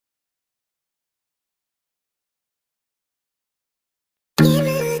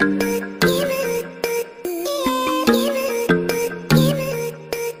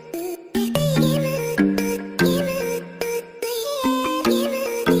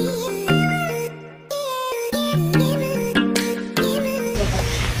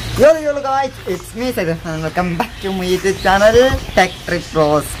Yo guys, it's me sayyid and welcome back to my channel Tech Trick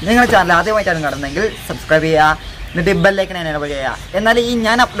Bros. നിങ്ങളുടെ channel ആദ്യമായിട്ടാണ് കാണുന്നതെങ്കിൽ subscribe ചെയ്യുക, എന്നിട്ട് bell icon enable ചെയ്യുക. എന്നാൽ ഈ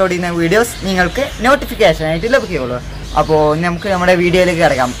ഞാൻ അപ്ലോഡ് ചെയ്യുന്ന വീഡിയോസ് നിങ്ങൾക്ക് നോട്ടിഫിക്കേഷൻ ആയിട്ട് ലഭിക്കുകയുള്ളൂ. അപ്പോൾ നമുക്ക് നമ്മുടെ വീഡിയോയിലേക്ക്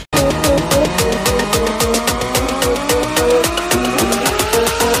കിടക്കാം.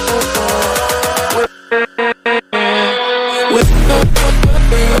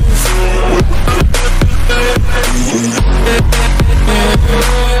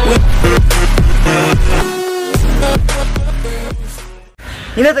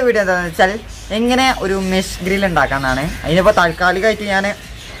 ഇന്നത്തെ വീഡിയോ എന്താണെന്ന് വെച്ചാൽ എങ്ങനെ ഒരു മെഷ് ഗ്രിൽ ഉണ്ടാക്കാനാണ്. അതിനിപ്പോൾ താൽക്കാലികമായിട്ട് ഞാൻ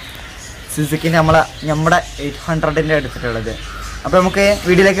സുസുക്കിൻ്റെ നമ്മുടെ 800ൻ്റെ എടുത്തിട്ടുള്ളത്. അപ്പോൾ നമുക്ക്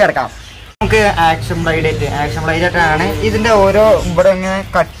വീഡിയോയിലേക്ക് കിടക്കാം. നമുക്ക് ആക്ഷൻ ബ്ലൈഡായിട്ടാണ് ഇതിൻ്റെ ഓരോ ഇവിടെ ഇങ്ങനെ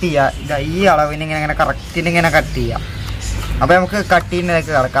കട്ട് ചെയ്യുക. ഈ അളവിന് ഇങ്ങനെ കറക്റ്റിന് ഇങ്ങനെ കട്ട് ചെയ്യുക. അപ്പോൾ നമുക്ക് കട്ട്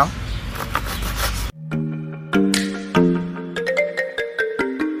ചെയ്യുന്നതിലേക്ക് കിടക്കാം.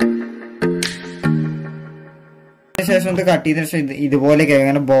 ശേഷം ഇത് കട്ട് ചെയ്ത ശേഷം ഇതുപോലെ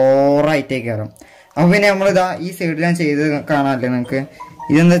ഇങ്ങനെ ബോറായിട്ടേ കയറും. അപ്പൊ പിന്നെ നമ്മളിതാ ഈ സൈഡിൽ ഞാൻ ചെയ്ത് കാണാനല്ലേ നിങ്ങൾക്ക്.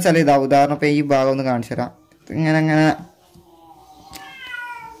 ഇതെന്താ വെച്ചാൽ ഇതാ ഉദാഹരണം ഇപ്പൊ ഈ ഭാഗം ഒന്ന് കാണിച്ചു തരാം. ഇങ്ങനെ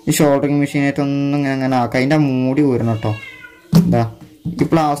ഈ ഷോൾഡറിങ് മെഷീനായിട്ടൊന്നും ഇങ്ങനെ ആക്കാം. അതിന്റെ മൂടി ഊരണം കേട്ടോ. ഇതാ ഈ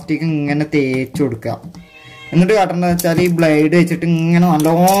പ്ലാസ്റ്റിക് ഇങ്ങനെ തേച്ച് കൊടുക്കുക. എന്നിട്ട് കാട്ടേണ്ടത് വെച്ചാൽ ഈ ബ്ലേഡ് വെച്ചിട്ട് ഇങ്ങനെ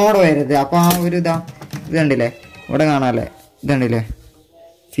നല്ലോണം വരരുത്. അപ്പൊ ആ ഒരു ഇത് കണ്ടില്ലേ, ഇവിടെ കാണാല്ലേ, ഇതുണ്ടല്ലേ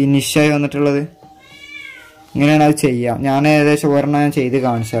ഫിനിഷായി വന്നിട്ടുള്ളത്. ഇങ്ങനെയാണ് അത് ചെയ്യാം. ഞാൻ ഏകദേശം ഒരെണ്ണം ഞാൻ ചെയ്ത്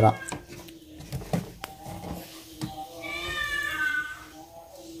കാണിച്ചു തരാം.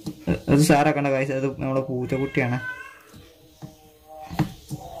 അത് സാറാക്കണ്ട കാഴ്ച. അത് നമ്മുടെ പൂച്ചക്കുട്ടിയാണ്,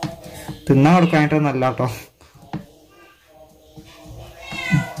 തിന്നാൻ കൊടുക്കാനായിട്ടൊന്നല്ല കേട്ടോ.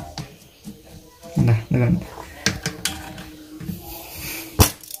 ഇത് കണ്ട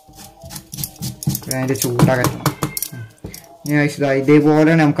അതിൻ്റെ ചൂടാക്കാൻ ഞാൻ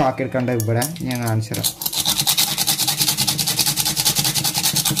ഇതേപോലെ നമുക്ക് ആക്കിയെടുക്കേണ്ടത്. ഇവിടെ ഞാൻ കാണിച്ചു തരാം.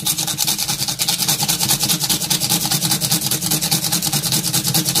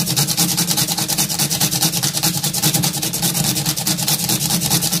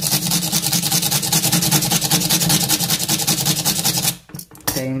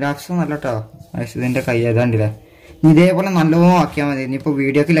 ടൈം ലാപ്സ് നല്ല കേട്ടോ. ഇതിൻ്റെ കൈ ഏതാണ്ടില്ലേ. ഇതേപോലെ നല്ലോണം ആക്കിയാൽ മതി. ഇനിയിപ്പോൾ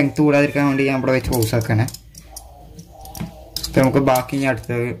വീഡിയോക്ക് ലെങ്ത് കൂടാതിരിക്കാൻ വേണ്ടി ഞാൻ ഇവിടെ വെച്ച് പോസ് ആക്കണേ. ഇപ്പം നമുക്ക് ബാക്കി ഞാൻ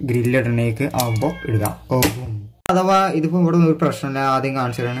അടുത്ത് ഗ്രില്ലിടണേക്ക് ആകുമ്പോൾ ഇടുക. അഥവാ ഇതിപ്പോൾ ഇവിടെ ഒരു പ്രശ്നമില്ല. ആദ്യം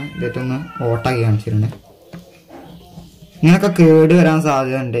കാണിച്ചിട്ടാണ് ഇതൊന്ന് ഓട്ടാക്കി കാണിച്ചിട്ടുണ്ട്. ഇങ്ങനെയൊക്കെ കേട് വരാൻ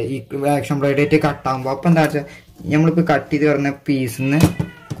സാധ്യത ഉണ്ട് ഈ ആക്ഷൻ ബ്ലേഡായിട്ട് കട്ടാകുമ്പോൾ. അപ്പം എന്താ വെച്ചാൽ നമ്മളിപ്പോൾ കട്ട് ചെയ്ത് വരുന്ന പീസിന്ന്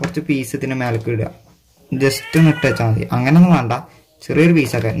കുറച്ച് പീസ് ഇതിൻ്റെ മേലേക്ക് ഇടുക. ജസ്റ്റ് ഒന്ന് ഇട്ട് വെച്ചാൽ മതി. അങ്ങനെയൊന്നും വേണ്ട, ചെറിയൊരു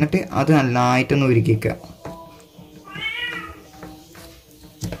പീസൊക്കെ. എന്നിട്ട് അത് നന്നായിട്ടൊന്ന് ഉരുക്കിക്കുക.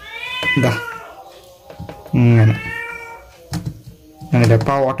 ഇതാ ഇങ്ങനെ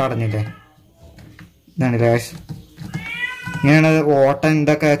ഇപ്പം ഓട്ട അടഞ്ഞില്ലേ, ഇതാണില്ലേ. ഇങ്ങനെയാണ് ഓട്ട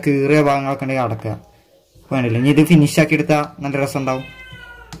എന്തൊക്കെ കീറിയ ഭാഗങ്ങളൊക്കെ ഉണ്ടെങ്കിൽ അടക്കുക. വേണ്ടില്ല. ഇനി ഇത് ഫിനിഷാക്കി എടുത്താൽ നല്ല രസം ഉണ്ടാവും.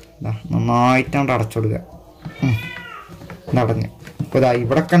 ഇതാ നന്നായിട്ടാണ് അടച്ചു കൊടുക്കുക. ഇതടഞ്ഞ് ഇപ്പോൾ ഇതാ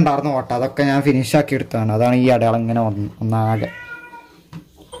ഇവിടെയൊക്കെ ഉണ്ടായിരുന്ന ഓട്ട അതൊക്കെ ഞാൻ ഫിനിഷാക്കി എടുത്തതാണ്. അതാണ് ഈ അടയാളം ഇങ്ങനെ ഒന്നാകെ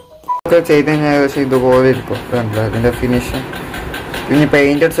ചെയ്ത് കഴിഞ്ഞാൽ ഏകദേശം ഇതുപോലെ ഇരിക്കും. കണ്ടില്ല ഇതിൻ്റെ ഫിനിഷ്. പിന്നെ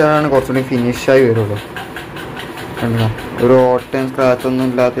പെയിന്റ് അടിച്ചാലാണ് കുറച്ചുകൂടി ഫിനിഷായി വരുള്ളൂ. കണ്ടില്ല ഒരു ഓട്ടയും സ്ക്രാച്ചൊന്നും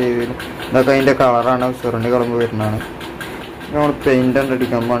ഇല്ലാത്ത രീതിയിൽ. ഇതൊക്കെ അതിൻ്റെ കളറാണ്, ചുരണ്ടി കളമ്പ് വരുന്നതാണ്. നമ്മൾ പെയിന്റ് കണ്ട്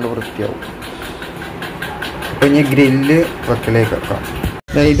അടിക്കാൻ വേണ്ടി വൃത്തിയാവും. അപ്പം ഇനി ഗ്രില്ല് വെക്കലേക്ക് വെക്കാം.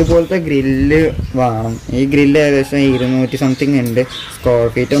 ഇതുപോലത്തെ ഗ്രില്ല് വേണം. ഈ ഗ്രില്ല് ഏകദേശം 200 സംതിങ് ഉണ്ട്. സ്ക്വയർ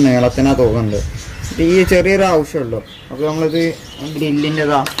ഫീറ്റ് നീളത്തിനാണ് തോന്നുന്നുണ്ട്. ഈ ചെറിയൊരു ആവശ്യമുള്ളൂ. അപ്പോൾ നമ്മളിത്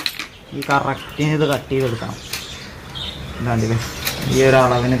ഗ്രില്ലിൻ്റെതാ ഈ കറക്റ്റിന് ഇത് കട്ട് ചെയ്തെടുക്കണം. എന്താണ്ടില്ലേ ഈ ഒരു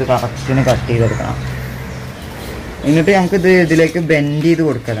അളവിന് ഇത് കറക്റ്റിന് കട്ട് ചെയ്തെടുക്കണം. എന്നിട്ട് നമുക്കിത് ഇതിലേക്ക് ബെൻഡ് ചെയ്ത്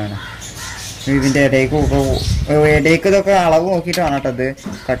കൊടുക്കലാണ്. ഇതിൻ്റെ ഇടയ്ക്ക് ഇതൊക്കെ അളവ് നോക്കിയിട്ട് വേണം കേട്ടോ ഇത്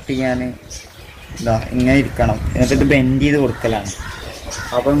കട്ട് ചെയ്യാൻ. ഇതാ ഇങ്ങനെ ഇരിക്കണം. എന്നിട്ട് ഇത് ബെൻഡ് ചെയ്ത് കൊടുക്കലാണ്.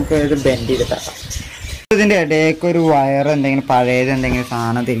 അപ്പോൾ നമുക്ക് ഇത് ബെൻഡ് ചെയ്തിട്ടാണ്. ഇതിൻ്റെ ഇടയ്ക്ക് ഒരു വയർ എന്തെങ്കിലും പഴയത് എന്തെങ്കിലും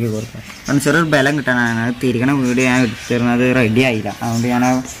സാധനം തിരികെ കൊടുക്കാം. കാരണം ചെറിയൊരു ബലം കിട്ടാനാണ്. അത് തിരികണ വീഡിയോ ഞാൻ എടുത്തിരുന്നത് റെഡി ആയില്ല. അതുകൊണ്ട് ഞാൻ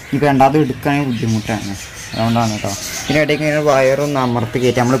ഇപ്പോൾ രണ്ടാമത് എടുക്കാനേ ബുദ്ധിമുട്ടാണ്. അതുകൊണ്ടാണ് കേട്ടോ. ഇതിൻ്റെ ഇടയ്ക്ക് ഇങ്ങനെ വയറൊന്ന് അമർത്തി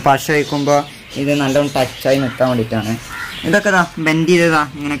കയറ്റി നമ്മൾ പശ വയ്ക്കുമ്പോൾ ഇത് നല്ലോണം ടച്ചായി നിൽക്കാൻ വേണ്ടിയിട്ടാണ്. ഇതൊക്കെ ഇതാ ബെൻഡ് ചെയ്തതാ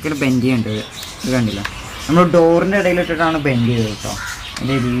ഇങ്ങനെയൊക്കെ ബെൻഡ് ചെയ്യേണ്ടത്. ഇത് കണ്ടില്ല, നമ്മൾ ഡോറിൻ്റെ ഇടയിലിട്ടിട്ടാണ് ബെൻഡ് ചെയ്തത് കേട്ടോ.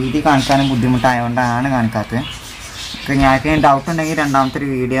 ഇതിൻ്റെ രീതി കാണിക്കാനും ബുദ്ധിമുട്ടായതുകൊണ്ടാണ് കാണിക്കാത്തത്. ഞങ്ങൾക്ക് ഡൗട്ട് ഉണ്ടെങ്കിൽ രണ്ടാമത്തെ ഒരു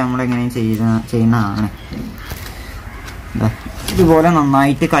വീഡിയോ നമ്മളെങ്ങനെയും ചെയ്യുന്നതാണ്. ഇതുപോലെ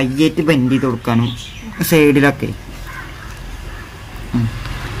നന്നായിട്ട് കയ്യേറ്റ് ബെൻഡ് ചെയ്ത് കൊടുക്കാനും സൈഡിലൊക്കെ.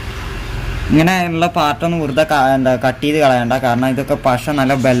 ഇങ്ങനെയുള്ള പാർട്ടൊന്നും വെറുതെ കട്ട് ചെയ്ത് കളയണ്ട. കാരണം ഇതൊക്കെ പശ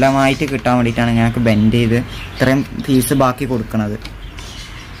നല്ല ബലമായിട്ട് കിട്ടാൻ വേണ്ടിയിട്ടാണ് ഞങ്ങൾക്ക് ബെൻഡ് ചെയ്ത് ഇത്രയും പീസ് ബാക്കി കൊടുക്കുന്നത്.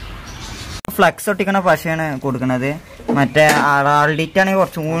 ഫ്ലക്സ് ഒട്ടിക്കണ പശയാണ് കൊടുക്കുന്നത്. മറ്റേ ആൾഡിറ്റാണെങ്കിൽ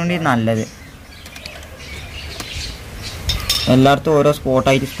കുറച്ചും കൂടി നല്ലത്. എല്ലായിടത്തും ഓരോ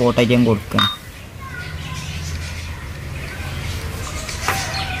സ്പോട്ടായിട്ട് ഞാൻ കൊടുക്കണം.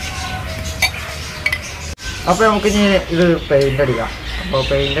 അപ്പോൾ നമുക്ക് ഇനി ഇത് പെയിൻ്റ് അടിക്കാം. അപ്പോൾ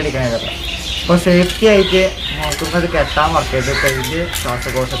പെയിൻ്റ് അടിക്കാനല്ല, അപ്പോൾ സേഫ്റ്റി ആയിട്ട് നോക്കുന്നത് കെട്ടാൻ മറക്കരുത്. പെയിൻറ്റ്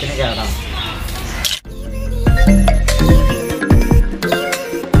ശ്വാസകോശത്തിന് കേടാണ്.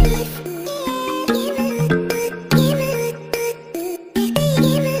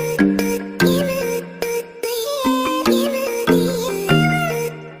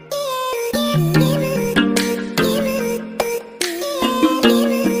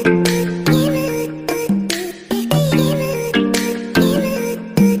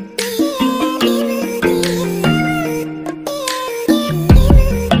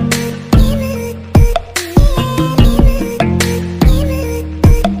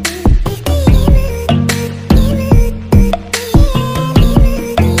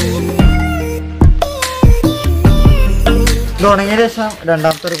 തുടങ്ങിയ ശേഷം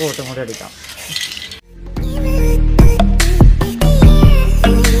രണ്ടാമത്തെ ഒരു കോട്ടും കൂടി അടിക്കാം.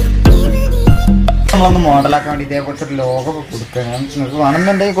 നമ്മളൊന്ന് മോഡലാക്കാൻ വേണ്ടി ഇതേപോലത്തെ ഒരു ലോഗൊക്കെ കൊടുക്കണം. നിങ്ങൾക്ക്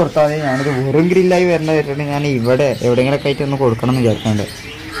വേണമെന്നുണ്ടെങ്കിൽ കൊടുത്താൽ മതി. ഞാനത് വെറും ഗ്രില്ലായി വരുന്നത് ഞാൻ ഇവിടെ എവിടെയെങ്കിലൊക്കെ ആയിട്ട് ഒന്ന് കൊടുക്കണം എന്ന് വിചാരിക്കുന്നുണ്ട്.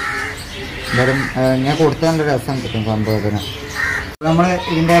 എന്തായാലും ഞാൻ കൊടുത്താൽ നല്ല രസം കിട്ടും സംഭവത്തിന്. നമ്മൾ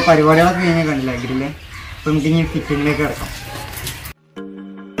ഇതിൻ്റെ പരിപാടികളൊക്കെ കഴിഞ്ഞാൽ കണ്ടില്ല ഗ്രില്ല്. അപ്പോൾ നമുക്ക് ഇനി ഫിറ്റിങ്ങിലേക്ക് കിടക്കാം.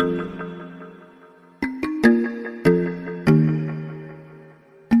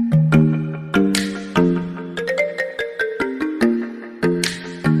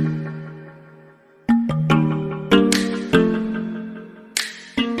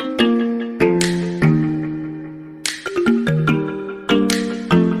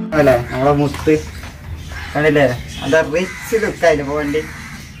 അല്ലേ നമ്മളെ മുത്ത് കണ്ടില്ലേ, അത് റിച്ച് ലുക്കായിട്ട് ഇപ്പോൾ വണ്ടി.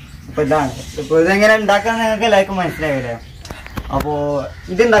 അപ്പോൾ ഇതാണ്. ഇപ്പോൾ ഇതെങ്ങനെ ഉണ്ടാക്കാൻ നിങ്ങൾക്ക് എല്ലാവർക്കും മനസ്സിലാവില്ലേ. അപ്പോൾ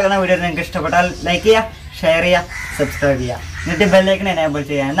ഇതുണ്ടാക്കുന്ന വീഡിയോ നിങ്ങൾക്ക് ഇഷ്ടപ്പെട്ടാൽ ലൈക്ക് ചെയ്യുക, ഷെയർ ചെയ്യുക, സബ്സ്ക്രൈബ് ചെയ്യുക, എന്നിട്ട് ബെല്ലൈക്കൺ എനേബിൾ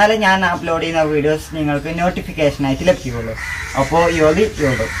ചെയ്യുക. എന്നാലും ഞാൻ അപ്ലോഡ് ചെയ്യുന്ന വീഡിയോസ് നിങ്ങൾക്ക് നോട്ടിഫിക്കേഷനായിട്ട് ലഭിക്കുകയുള്ളൂ. അപ്പോൾ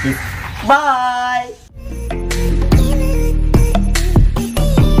ബൈ.